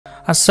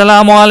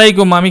আসসালামু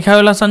আলাইকুম, আমি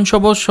খায়রুল হাসান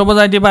সবুজ সবুজ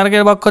আইটি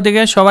পার্কের পক্ষ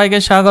থেকে সবাইকে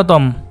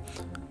স্বাগতম।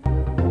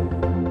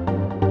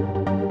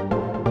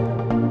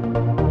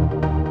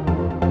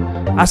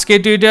 আজকে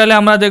টিউটোরিয়ালে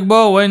আমরা দেখব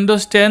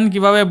উইন্ডোজ 10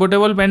 কিভাবে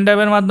বুটেবল পেন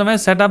ড্রাইভের মাধ্যমে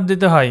সেটআপ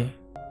দিতে হয়।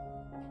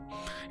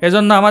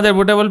 এজন্য আমাদের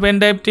বুটেবল পেন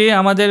ড্রাইভটি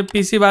আমাদের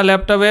পিসি বা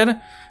ল্যাপটপের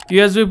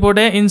ইউএসবি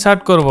পোর্টে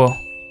ইনসার্ট করব।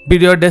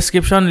 ভিডিও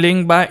ডেসক্রিপশন লিংক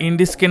বা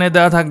ইন্ডি স্ক্রিনে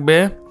দেওয়া থাকবে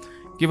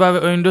কিভাবে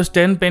উইন্ডোজ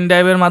 10 পেন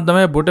ড্রাইভের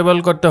মাধ্যমে বুটেবল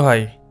করতে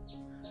হয়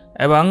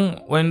এবং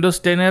উইন্ডোজ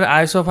 10 এর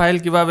আইএসও ফাইল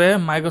কিভাবে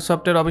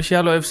মাইক্রোসফটের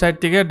অফিসিয়াল ওয়েবসাইট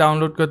থেকে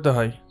ডাউনলোড করতে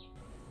হয়।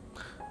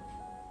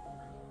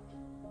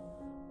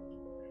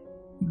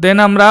 দেন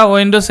আমরা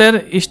উইন্ডোজের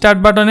স্টার্ট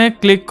বাটনে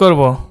ক্লিক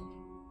করব।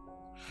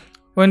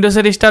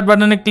 উইন্ডোজের স্টার্ট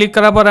বাটনে ক্লিক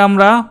করার পরে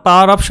আমরা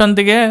পাওয়ার অপশন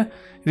থেকে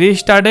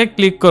রিস্টার্টে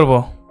ক্লিক করব।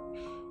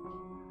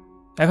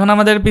 এখন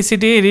আমাদের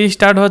পিসিটি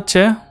রিস্টার্ট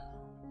হচ্ছে।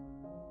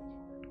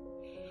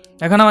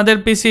 এখন আমাদের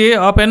পিসি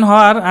ওপেন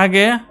হওয়ার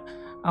আগে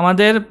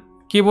আমাদের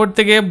কিবোর্ড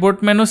থেকে বুট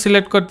মেনু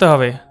সিলেক্ট করতে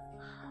হবে।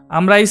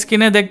 আমরা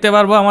স্ক্রিনে দেখতে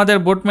পারবো আমাদের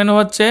বুট মেনু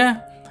হচ্ছে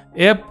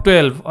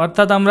F12,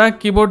 অর্থাৎ আমরা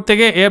কিবোর্ড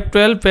থেকে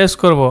F12 প্রেস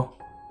করব।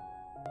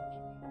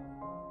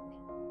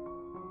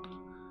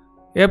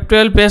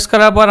 F12 প্রেস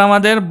করার পর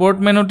আমাদের বুট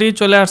মেনুটি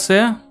চলে আসছে।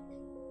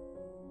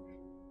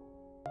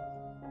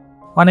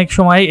 অনেক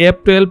সময়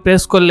F12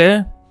 প্রেস করলে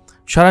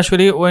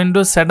সরাসরি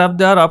উইন্ডোজ সেটআপ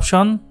দেওয়ার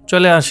অপশন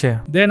চলে আসে।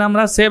 দেন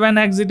আমরা সেভ অ্যান্ড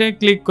এক্সিটে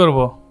ক্লিক করব।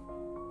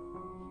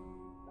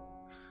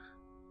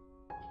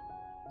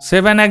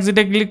 সেভ অ্যান্ড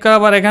এক্সিটে ক্লিক করার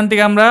পর এখান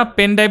থেকে আমরা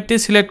পেন ড্রাইভটি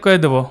সিলেক্ট করে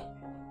দেব।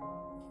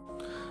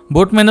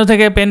 বুট মেনু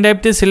থেকে পেন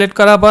ড্রাইভটি সিলেক্ট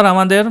করার পর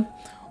আমাদের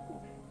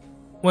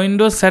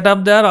উইন্ডোজ সেটআপ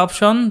দেওয়ার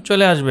অপশন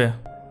চলে আসবে।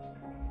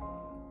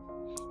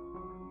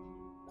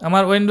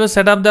 আমার উইন্ডোজ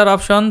সেটআপ দেওয়ার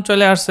অপশন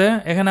চলে আসছে।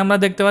 এখানে আমরা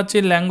দেখতে পাচ্ছি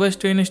ল্যাঙ্গুয়েজ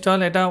টু ইনস্টল,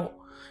 এটা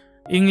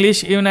ইংলিশ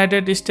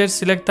ইউনাইটেড স্টেটস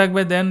সিলেক্ট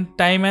থাকবে। দেন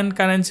টাইম অ্যান্ড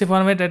কারেন্সি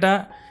ফরম্যাট, এটা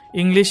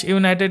ইংলিশ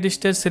ইউনাইটেড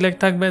স্টেটস সিলেক্ট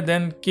থাকবে।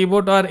 দেন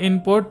কিবোর্ড আর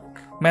ইনপুট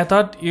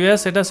মেথড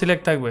ইউএস, এটা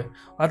সিলেক্ট থাকবে।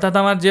 অর্থাৎ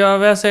আমার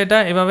যেভাবে আছে এটা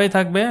এভাবেই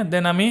থাকবে।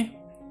 দেন আমি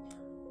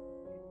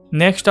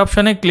নেক্সট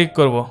অপশনে ক্লিক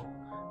করব।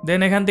 দেন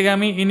এখান থেকে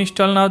আমি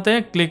ইনস্টল নাওতে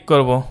ক্লিক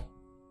করব।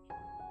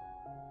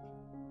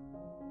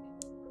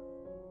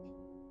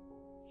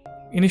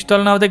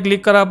 ইনস্টল নাওতে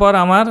ক্লিক করার পর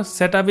আমার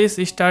সেটআপ ইজ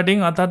স্টার্টিং,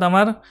 অর্থাৎ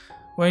আমার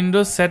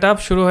উইন্ডোজ সেটআপ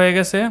শুরু হয়ে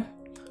গেছে।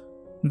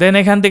 দেন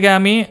এখান থেকে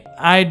আমি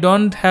I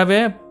don't have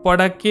a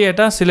product কি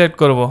এটা সিলেক্ট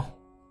করব।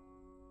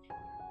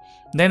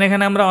 দেন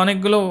এখানে আমরা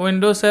অনেকগুলো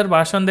উইন্ডোজের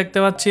ভার্সন দেখতে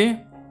পাচ্ছি।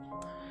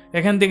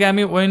 এখান থেকে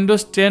আমি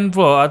উইন্ডোজ 10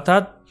 প্রো,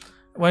 অর্থাৎ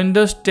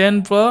উইন্ডোজ 10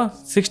 প্রো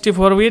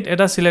 64 বিট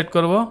এটা সিলেক্ট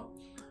করব।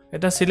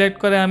 এটা সিলেক্ট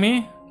করে আমি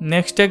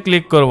নেক্সটে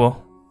ক্লিক করব।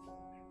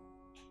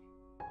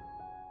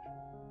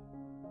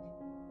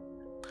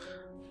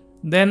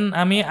 দেন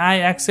আমি I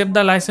accept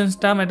the licence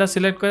term এটা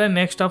সিলেক্ট করে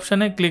নেক্সট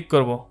অপশানে ক্লিক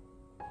করব।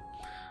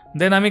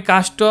 দেন আমি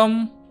custom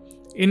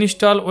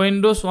install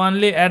Windows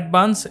only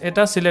advance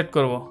এটা সিলেক্ট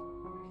করব।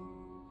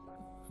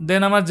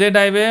 দেন আমার যে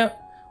ড্রাইভে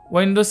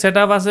উইন্ডোজ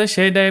সেটআপ আছে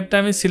সেই ড্রাইভটা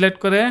আমি সিলেক্ট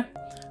করে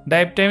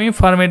ড্রাইভটা আমি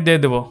ফরম্যাট দিয়ে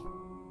দেব।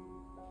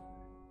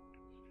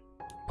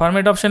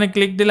 ফরম্যাট অপশানে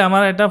ক্লিক দিলে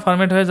আমার এটা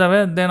ফরম্যাট হয়ে যাবে।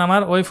 দেন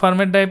আমার ওই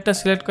ফরম্যাট ড্রাইভটা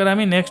সিলেক্ট করে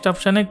আমি নেক্সট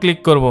অপশানে ক্লিক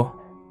করব।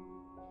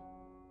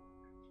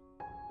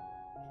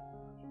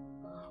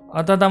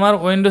 অর্থাৎ আমার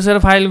উইন্ডোজের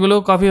ফাইলগুলো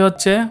কপি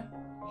হচ্ছে।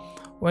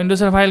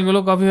 উইন্ডোজের ফাইলগুলো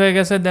কপি হয়ে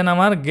গেছে। দেন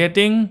আমার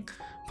getting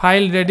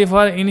file ready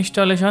for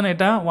installation,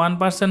 এটা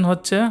 1%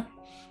 হচ্ছে।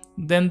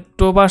 দেন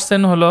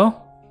 2% হলো।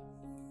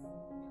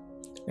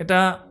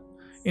 এটা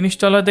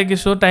ইনস্টল হতে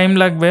কিছু টাইম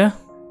লাগবে।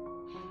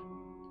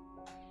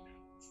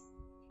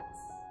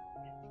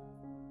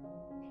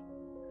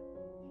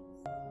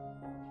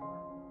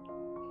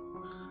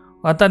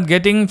 অর্থাৎ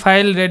getting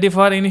file ready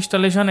for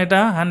installation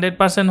এটা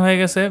 100% হয়ে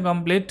গেছে,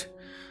 কমপ্লিট।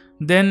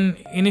 দেন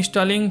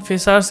ইনস্টলিং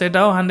ফিচার্স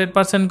এটাও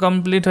 100%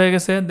 কমপ্লিট হয়ে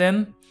গেছে। দেন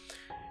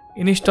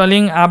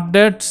ইনস্টলিং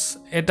আপডেটস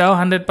এটাও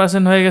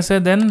 100% হয়ে গেছে।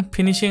 দেন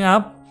ফিনিশিং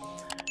আপ,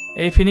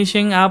 এই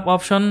ফিনিশিং আপ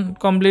অপশন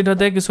কমপ্লিট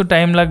হতে কিছু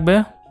টাইম লাগবে।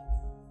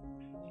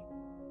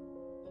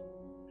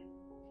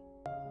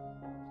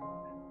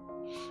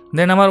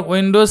 দেন আমার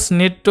Windows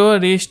need to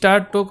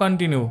restart to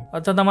continue,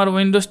 অর্থাৎ আমার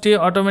উইন্ডোজটি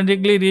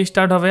অটোমেটিকলি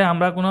রিস্টার্ট হবে,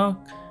 আমরা কোনো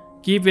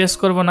কি প্রেস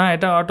করব না,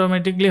 এটা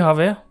অটোমেটিকলি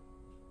হবে।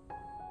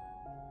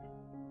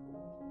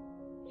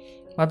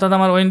 অর্থাৎ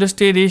আমার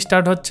উইন্ডোজটি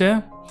রিস্টার্ট হচ্ছে।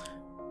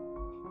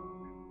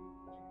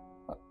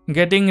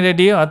 গেটিং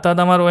রেডি, অর্থাৎ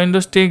আমার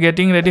উইন্ডোজটি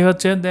গেটিং রেডি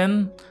হচ্ছে। দেন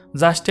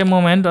জাস্ট এ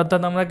মোমেন্ট,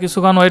 অর্থাৎ আমরা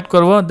কিছুক্ষণ ওয়েট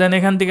করব। দেন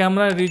এখান থেকে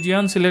আমরা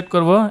রিজিয়ন সিলেক্ট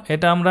করব,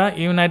 এটা আমরা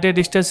ইউনাইটেড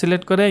স্টেটস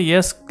সিলেক্ট করে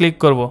ইয়েস ক্লিক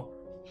করব।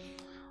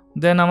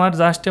 দেন আমার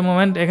জাস্ট এ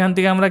মোমেন্ট, এখান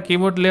থেকে আমরা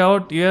কিবোর্ড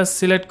লেআউট ইয়েস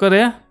সিলেক্ট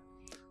করে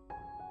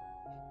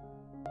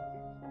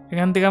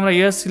এখান থেকে আমরা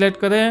ইয়েস সিলেক্ট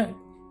করে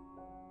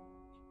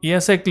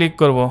ইয়েসে ক্লিক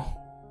করব।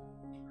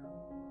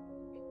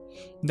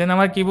 দেন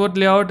আমার কিবোর্ড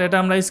লেআউট এটা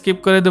আমরা স্কিপ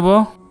করে দেব।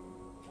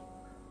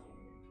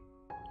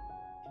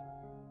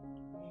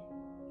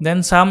 দেন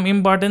some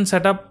important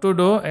setup to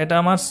do, এটা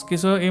আমার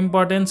কিছু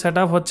ইম্পর্টেন্ট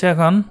সেটআপ হচ্ছে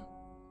এখন।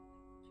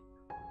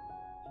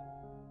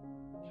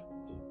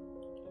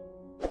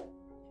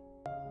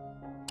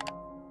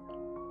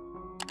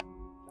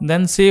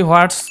 দেন C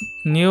what's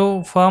new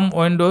from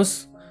Windows.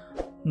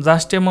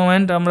 Just a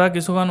moment, আমরা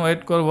কিছুক্ষণ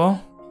ওয়েট করব।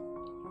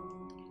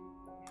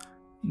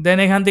 দেন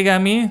এখান থেকে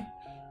আমি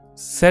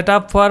set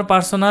up for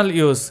personal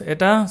use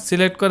এটা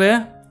সিলেক্ট করে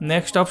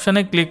নেক্সট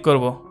অপশানে ক্লিক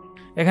করব।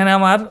 এখানে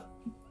আমার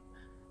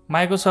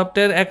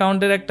মাইক্রোসফটের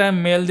অ্যাকাউন্টের একটা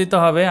মেল দিতে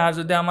হবে, আর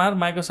যদি আমার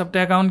মাইক্রোসফটে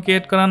অ্যাকাউন্ট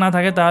ক্রিয়েট করা না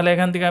থাকে তাহলে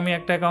এখান থেকে আমি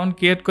একটা অ্যাকাউন্ট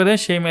ক্রিয়েট করে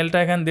সেই মেলটা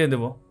এখান দিয়ে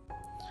দেবো।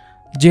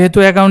 যেহেতু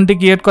অ্যাকাউন্টটি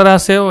ক্রিয়েট করা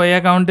আছে ওই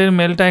অ্যাকাউন্টের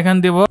মেলটা এখান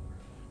দেব।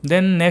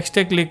 দেন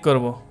নেক্সটে ক্লিক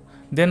করব।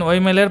 দেন ওই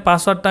মেলের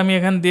পাসওয়ার্ডটা আমি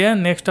এখান দিয়ে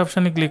নেক্সট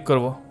অপশানে ক্লিক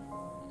করব।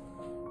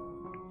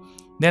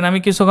 দেন আমি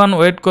কিছুক্ষণ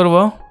ওয়েট করব।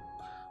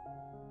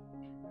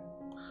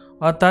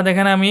 অর্থাৎ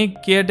এখানে আমি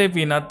ক্রিয়েট এ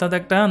পিন অর্থাৎ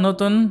একটা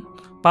নতুন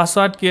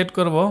পাসওয়ার্ড ক্রিয়েট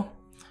করব।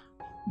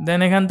 দেন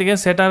এখান থেকে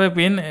সেট আপ এ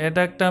পিন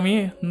এটা একটা আমি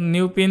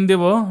নিউ পিন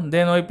দেব।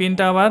 দেন ওই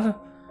পিনটা আবার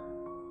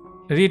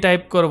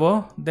রিটাইপ করব।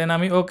 দেন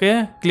আমি ওকে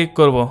ক্লিক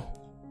করব।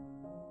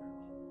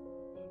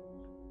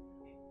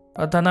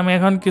 অর্থাৎ আমি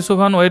এখন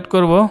কিছুক্ষণ ওয়েট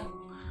করব।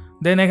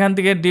 দেন এখান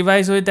থেকে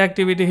ডিভাইস উইথ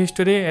অ্যাক্টিভিটি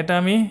হিস্টোরি এটা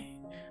আমি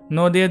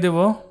নো দিয়ে দেব।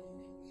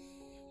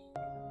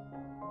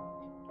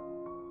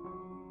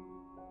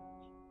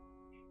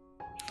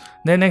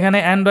 দেন এখানে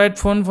অ্যান্ড্রয়েড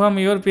ফোন ফ্রম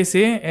ইউর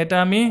পিসি এটা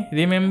আমি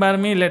রিমেম্বার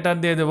মি লেটার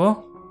দিয়ে দেব।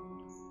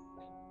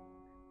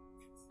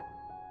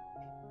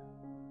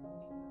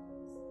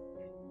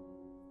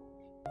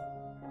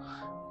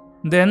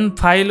 দেন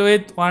ফাইল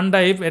উইথ ওয়ান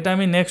ড্রাইভ এটা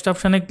আমি নেক্সট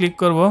অপশানে ক্লিক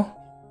করব।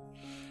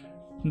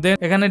 দেন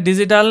এখানে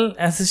ডিজিটাল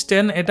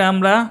অ্যাসিস্ট্যান্ট এটা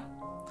আমরা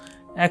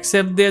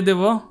অ্যাকসেপ্ট দিয়ে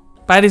দেব।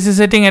 প্রাইভেসি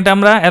সেটিং এটা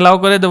আমরা অ্যালাউ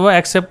করে দেব,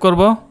 অ্যাকসেপ্ট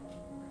করব।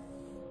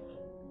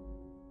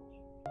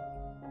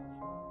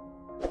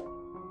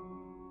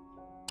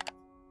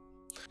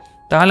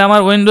 তাহলে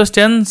আমার Windows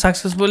 10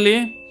 successfully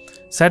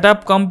set up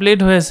complete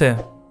হয়েছে।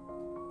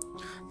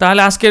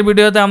 তাহলে আজকের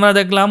ভিডিওতে আমরা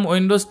দেখলাম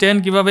উইন্ডোজ 10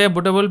 কীভাবে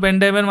বুটেবল পেন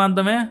ড্রাইভের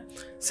মাধ্যমে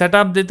সেট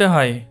আপ দিতে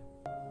হয়।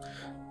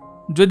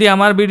 যদি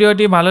আমার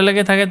ভিডিওটি ভালো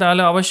লেগে থাকে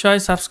তাহলে অবশ্যই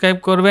সাবস্ক্রাইব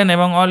করবেন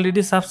এবং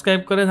অলরেডি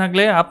সাবস্ক্রাইব করে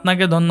থাকলে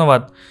আপনাকে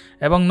ধন্যবাদ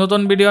এবং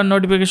নতুন ভিডিওর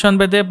নোটিফিকেশন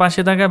পেতে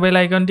পাশে থাকা বেল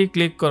আইকনটি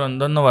ক্লিক করুন।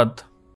 ধন্যবাদ।